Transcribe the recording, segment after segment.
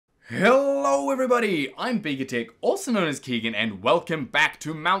Hello everybody, I'm BeakerTeck, also known as Keegan, and welcome back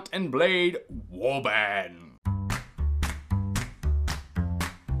to Mount and Blade Warband.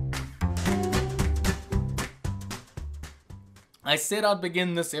 I said I'd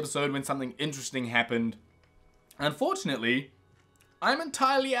begin this episode when something interesting happened. Unfortunately, I'm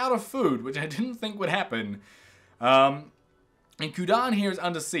entirely out of food, which I didn't think would happen. And Kudan here is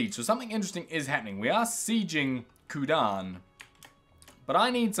under siege, so something interesting is happening. We are sieging Kudan. But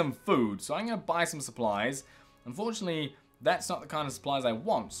I need some food, so I'm going to buy some supplies. Unfortunately, that's not the kind of supplies I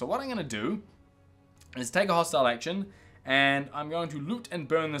want. So what I'm going to do is take a hostile action, and I'm going to loot and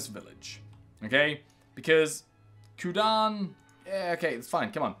burn this village. Okay? Because Kudan... Yeah, okay, it's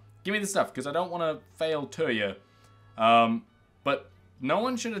fine. Come on. Give me the stuff, because I don't want to fail Turya. But no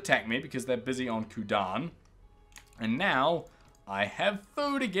one should attack me, because they're busy on Kudan. And now, I have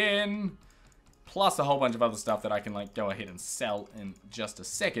food again. Plus a whole bunch of other stuff that I can like go ahead and sell in just a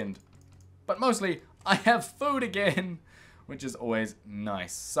second. But mostly, I have food again, which is always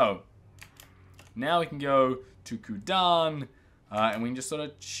nice. So, now we can go to Kudan, and we can just sort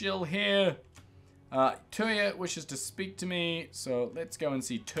of chill here. Turya wishes to speak to me, so let's go and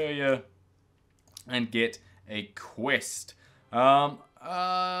see Turya and get a quest.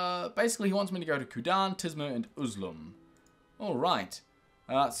 Basically, he wants me to go to Kudan, Tizmir, and Uzlum. Alright.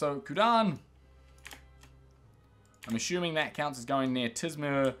 So, Kudan... I'm assuming that counts as going near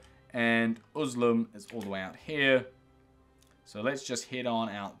Tizmir, and Uzlum is all the way out here. So let's just head on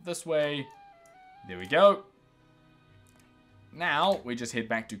out this way. There we go. Now, we just head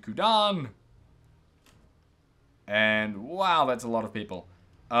back to Kudan. And wow, that's a lot of people.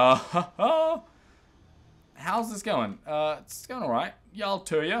 How's this going? It's going alright. Y'all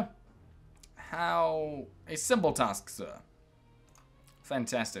Turya. How... A simple task, sir.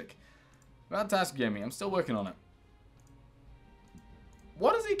 Fantastic. About task you gave me. I'm still working on it.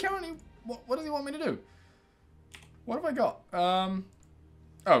 What is he currently... What does he want me to do? What have I got?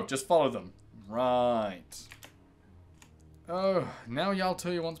 Oh, just follow them. Right. Oh, now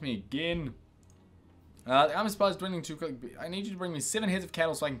Yaltuya wants me again. The army supply is dwindling too quick. I need you to bring me 7 heads of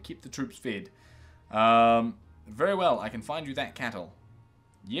cattle so I can keep the troops fed. Very well. I can find you that cattle.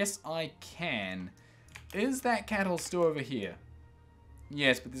 Yes, I can. Is that cattle still over here?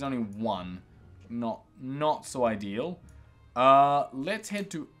 Yes, but there's only one. Not so ideal. Let's head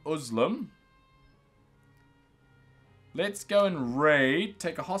to Uzlum. Let's go and raid,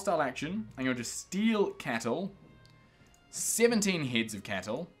 take a hostile action. I'm going to steal cattle. 17 heads of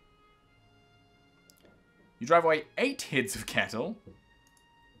cattle. You drive away 8 heads of cattle.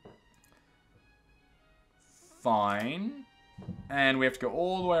 Fine. And we have to go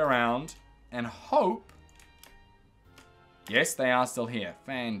all the way around and hope. Yes, they are still here.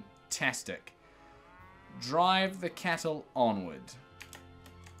 Fantastic. Drive the cattle onward.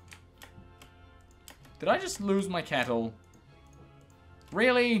 Did I just lose my cattle?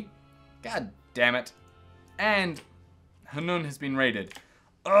 Really? God damn it. And Hanun has been raided.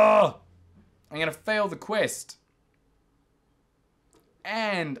 Ugh! I'm gonna fail the quest.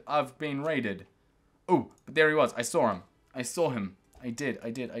 And I've been raided. Oh, but there he was. I saw him. I saw him. I did.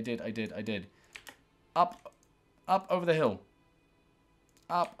 Up over the hill.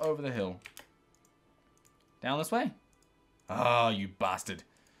 Up over the hill. Down this way? Oh, you bastard.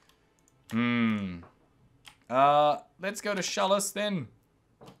 Let's go to Shallus then.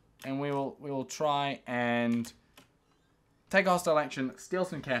 And we will try and take hostile action, steal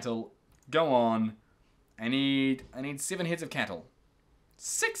some cattle, go on. I need 7 heads of cattle.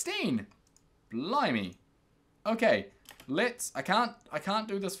 16! Blimey. Okay, I can't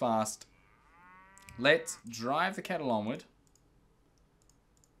do this fast. Let's drive the cattle onward.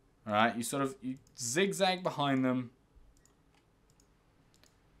 Alright, you zigzag behind them.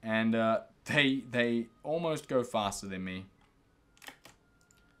 And they almost go faster than me.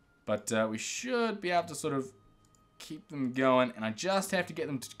 But we should be able to sort of keep them going. And I just have to get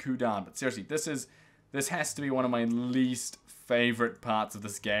them to Kudan. But seriously, this has to be one of my least favorite parts of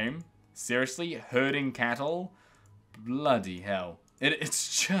this game. Seriously, herding cattle? Bloody hell.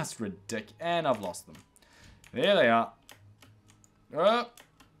 It's just ridiculous. And I've lost them. There they are. Oh.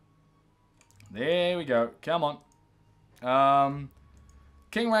 There we go. Come on.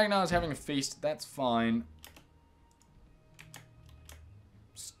 King Ragnar is having a feast. That's fine.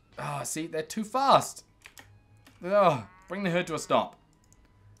 Ah, see, they're too fast. Ugh. Bring the herd to a stop.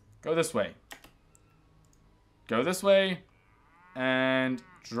 Go this way. Go this way. And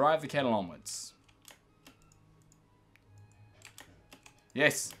drive the cattle onwards.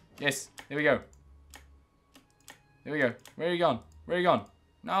 Yes. Yes. There we go. There we go. Where are you gone? Where are you gone?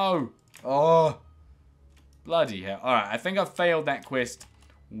 No. Oh. Bloody hell. Alright, I think I've failed that quest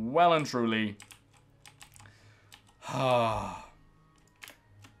well and truly. Can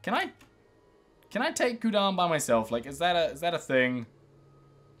I take Kudan by myself? Like, is that a thing?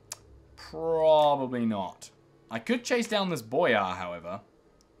 Probably not. I could chase down this Boyar, however.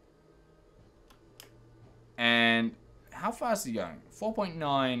 And how fast is he going?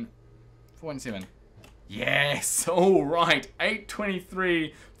 4.9, 4.7. Yes! Alright,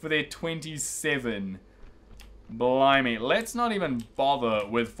 8.23 for their 27. Blimey. Let's not even bother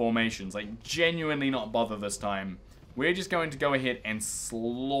with formations. Like, genuinely not bother this time. We're just going to go ahead and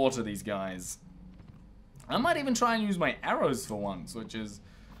slaughter these guys. I might even try and use my arrows for once, which is...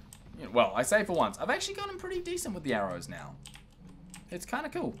 You know, well, I say for once. I've actually gotten pretty decent with the arrows now. It's kind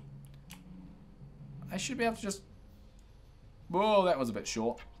of cool. I should be able to just... Whoa, that was a bit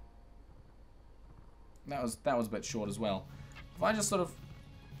short. That was a bit short as well. If I just sort of...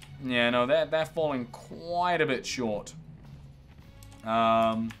 Yeah, no, they're falling quite a bit short.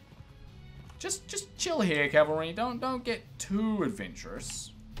 Just chill here, cavalry. Don't get too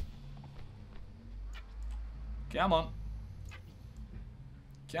adventurous. Come on.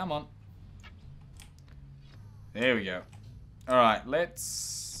 Come on. There we go. Alright,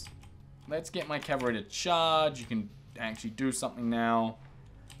 let's get my cavalry to charge. You can actually do something now.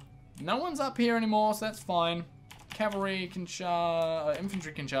 No one's up here anymore, so that's fine. Cavalry can charge,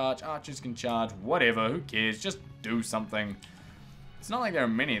 infantry can charge, archers can charge, whatever, who cares, just do something. It's not like there are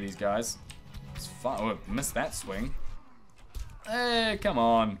many of these guys. It's fun. Oh, I missed that swing. Hey, come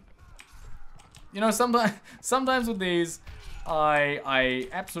on. You know, sometimes with these, I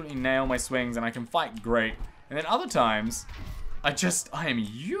absolutely nail my swings and I can fight great. And then other times, I am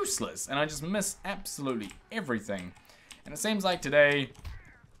useless and I just miss absolutely everything. And it seems like today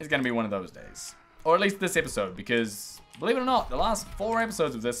is going to be one of those days. Or at least this episode, because, believe it or not, the last 4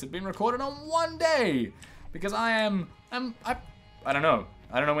 episodes of this have been recorded on one day. Because I don't know.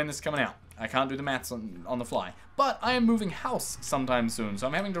 I don't know when this is coming out. I can't do the maths on the fly. But I am moving house sometime soon, so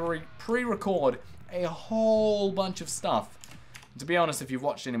I'm having to pre-record a whole bunch of stuff. To be honest, if you've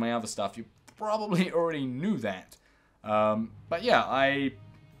watched any of my other stuff, you probably already knew that. But yeah,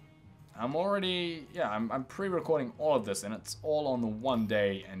 I'm pre-recording all of this, and it's all on the one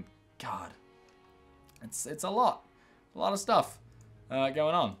day, and God, it's a lot of stuff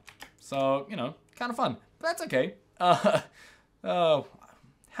going on. So, you know, kind of fun, but that's okay.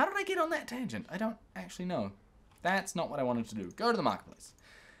 How did I get on that tangent? I don't actually know. That's not what I wanted to do. Go to the marketplace.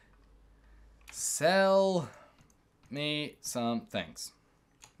 Sell me some things.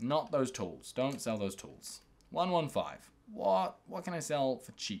 Not those tools. Don't sell those tools. 115. What can I sell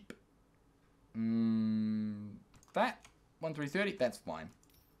for cheap? That 1330. That's fine.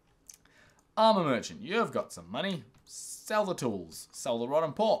 Armor merchant. You've got some money. Sell the tools. Sell the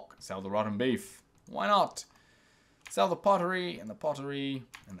rotten pork. Sell the rotten beef. Why not? Sell the pottery and the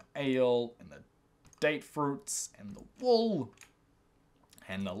ale and the date fruits and the wool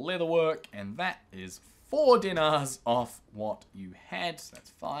and the leatherwork, and that is 4 dinars off what you had, so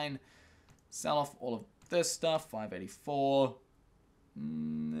that's fine. Sell off all of this stuff, 584.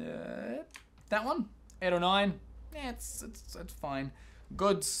 That one, 809. Yeah, it's fine.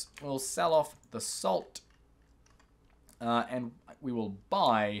 Goods, we'll sell off the salt, and we will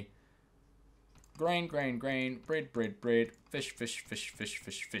buy grain, bread,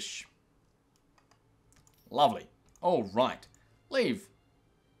 fish. Lovely. All right. Leave.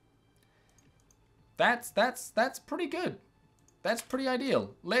 That's pretty good. That's pretty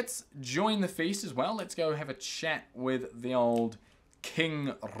ideal. Let's join the feast as well. Let's go have a chat with the old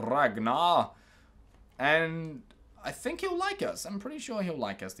King Ragnar. And I think he'll like us. I'm pretty sure he'll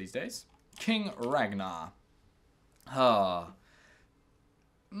like us these days. King Ragnar. Do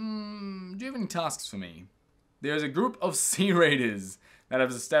you have any tasks for me? There's a group of sea raiders that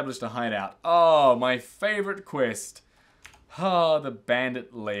have established a hideout. Oh, my favorite quest. The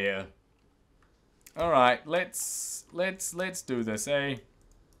bandit lair. Alright, let's do this, eh?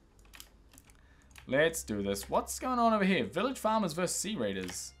 Let's do this. What's going on over here? Village farmers versus sea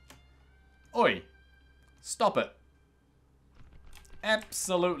raiders. Oi. Stop it.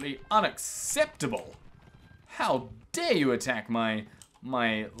 Absolutely unacceptable. How dare you attack my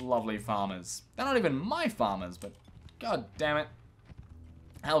lovely farmers. They're not even my farmers, but god damn it.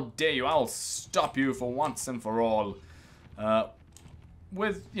 How dare you. I'll stop you for once and for all.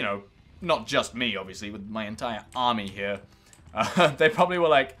 With, you know, not just me, obviously, with my entire army here. They probably were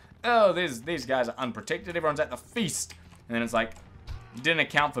like, oh, these guys are unprotected. Everyone's at the feast. And then it's like, you didn't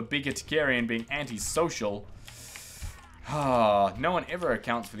account for BeakerTeck being antisocial. No one ever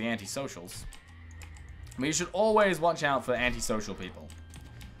accounts for the antisocials. But you should always watch out for antisocial people.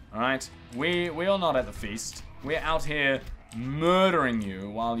 Alright? We are not at the feast. We're out here murdering you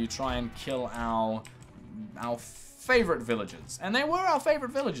while you try and kill our favorite villagers. And they were our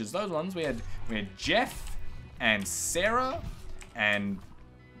favorite villagers, those ones. We had Jeff and Sarah and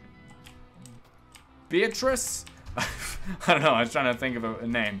Beatrice. I don't know, I was trying to think of a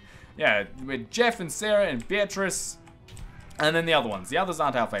name. Yeah, we had Jeff and Sarah and Beatrice. And then the other ones. The others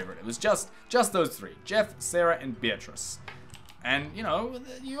aren't our favorite. It was just those three. Jeff, Sarah, and Beatrice. And, you know,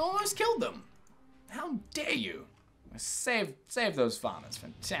 you almost killed them. How dare you? Save those farmers.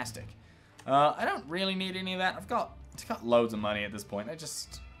 Fantastic. I don't really need any of that. I've got loads of money at this point. I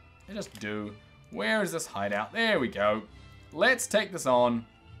just do. Where is this hideout? There we go. Let's take this on.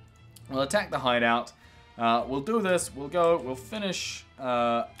 We'll attack the hideout. We'll do this. We'll finish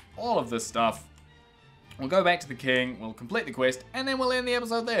all of this stuff. We'll go back to the king. We'll complete the quest. And then we'll end the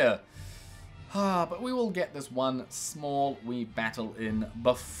episode there. But we will get this one small wee battle in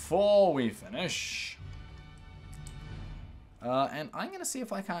before we finish. And I'm going to see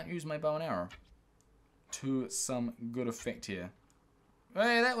if I can't use my bow and arrow to some good effect here.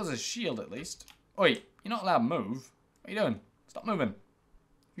 Hey, that was a shield at least. Oi, you're not allowed to move. What are you doing? Stop moving.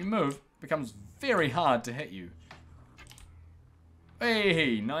 If you move, it becomes very hard to hit you.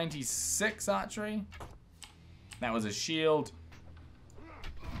 Hey, 96 archery. That was a shield.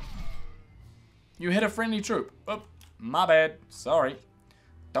 You hit a friendly troop. Oh, my bad. Sorry.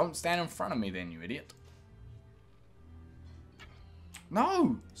 Don't stand in front of me then, you idiot.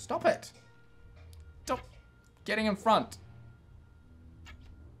 No! Stop it! Stop getting in front.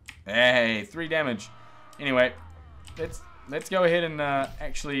 Hey, 3 damage. Anyway, let's go ahead and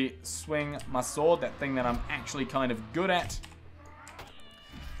actually swing my sword, that thing that I'm actually kind of good at.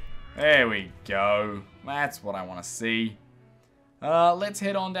 There we go. That's what I want to see. Let's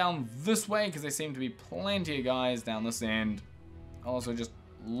head on down this way, because there seem to be plenty of guys down this end. I'll also just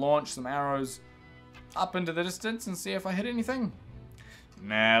launch some arrows up into the distance and see if I hit anything.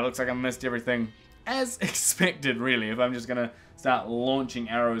 Nah, looks like I missed everything. As expected, really, if I'm just going to start launching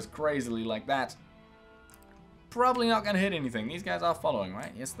arrows crazily like that. Probably not going to hit anything. These guys are following,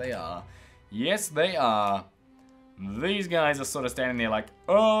 right? Yes, they are. Yes, they are. These guys are sort of standing there like,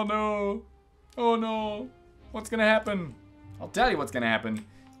 oh no, oh no, what's going to happen? I'll tell you what's going to happen.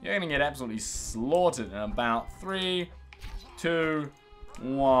 You're going to get absolutely slaughtered in about 3, 2,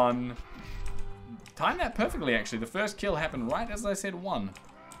 1. Timed that perfectly, actually. The first kill happened right as I said 1.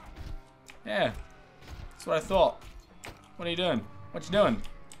 Yeah, that's what I thought. What are you doing? What you doing?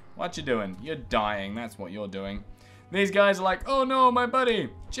 What you doing? You're dying. That's what you're doing. These guys are like, oh no, my buddy,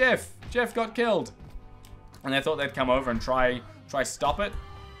 Jeff. Jeff got killed. And they thought they'd come over and try stop it.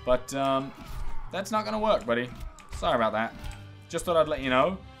 But that's not going to work, buddy. Sorry about that. Just thought I'd let you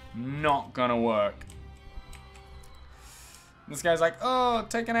know. Not going to work. This guy's like, oh,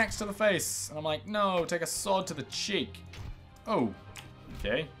 take an axe to the face. And I'm like, no, take a sword to the cheek. Oh,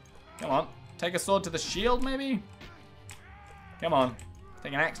 okay. Come on. Take a sword to the shield, maybe? Come on.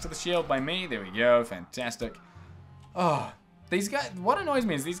 Take an axe to the shield by me. There we go. Fantastic. Oh, these guys, what annoys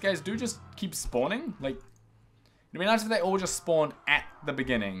me is these guys do just keep spawning. Like, it'd be nice if they all just spawned at the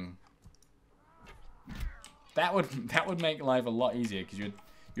beginning. That would make life a lot easier, because you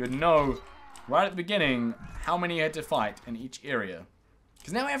would know right at the beginning how many you had to fight in each area.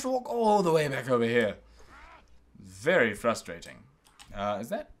 Because now we have to walk all the way back over here. Very frustrating. Is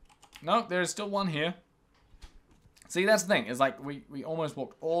that? No, there's still one here. See, that's the thing. It's like we almost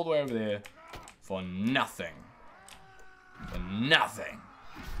walked all the way over there for nothing. For nothing.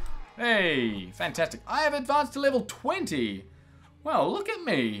 Hey, fantastic. I have advanced to level 20. Well, look at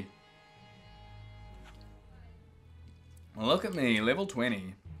me. Look at me, level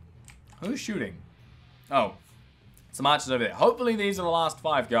 20. Who's shooting? Oh, some archers over there. Hopefully these are the last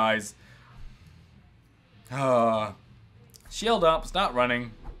 5 guys. Shield up, start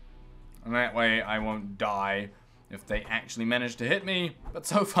running. And that way I won't die if they actually manage to hit me. But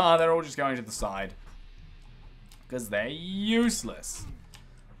so far they're all just going to the side. Because they're useless.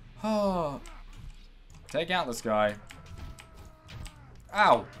 Oh, take out this guy.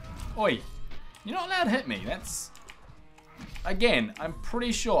 Ow. Oi. You're not allowed to hit me. That's... Again, I'm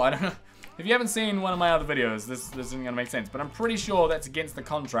pretty sure, I don't know, if you haven't seen one of my other videos, this isn't gonna make sense, but I'm pretty sure that's against the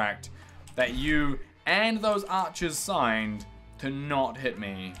contract that you and those archers signed to not hit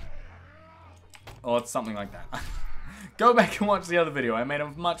me. Or it's something like that. Go back and watch the other video, I made a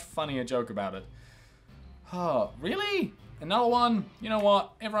much funnier joke about it. Oh, really? Another one? You know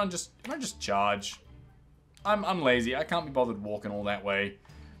what, everyone just charge. I'm lazy, I can't be bothered walking all that way.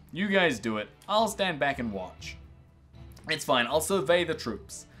 You guys do it, I'll stand back and watch. It's fine, I'll survey the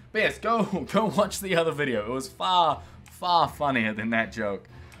troops. But yes, go watch the other video. It was far, far funnier than that joke.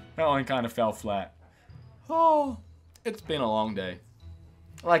 That one kind of fell flat. Oh, It's been a long day.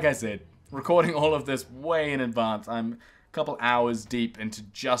 Like I said, recording all of this way in advance. I'm a couple hours deep into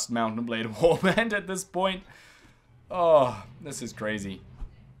just Mountain Blade Warband at this point. Oh, this is crazy.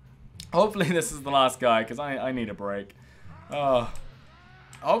 Hopefully this is the last guy, because I need a break. Oh,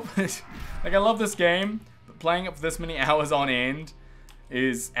 like I love this game, but playing it for this many hours on end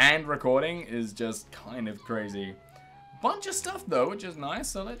and recording is just kind of crazy. Bunch of stuff though, which is nice.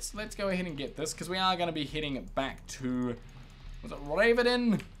 So let's go ahead and get this, because we are going to be heading back to, was it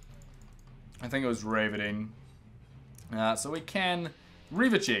Raven? I think it was Raven. So we can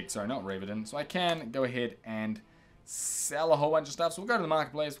BeakerTeck, sorry, not Raven. So I can go ahead and sell a whole bunch of stuff. So we'll go to the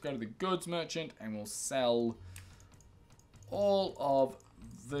marketplace, we'll go to the goods merchant, and we'll sell all of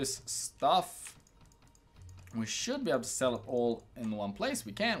this stuff. We should be able to sell it all in the one place.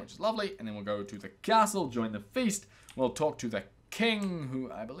 We can, which is lovely. And then we'll go to the castle, join the feast. We'll talk to the king, who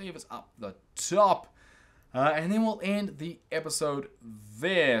I believe is up the top. And then we'll end the episode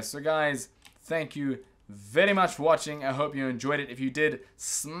there. So guys, thank you very much for watching. I hope you enjoyed it. If you did,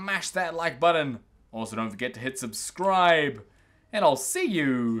 smash that like button. Also, don't forget to hit subscribe. And I'll see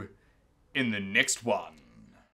you in the next one.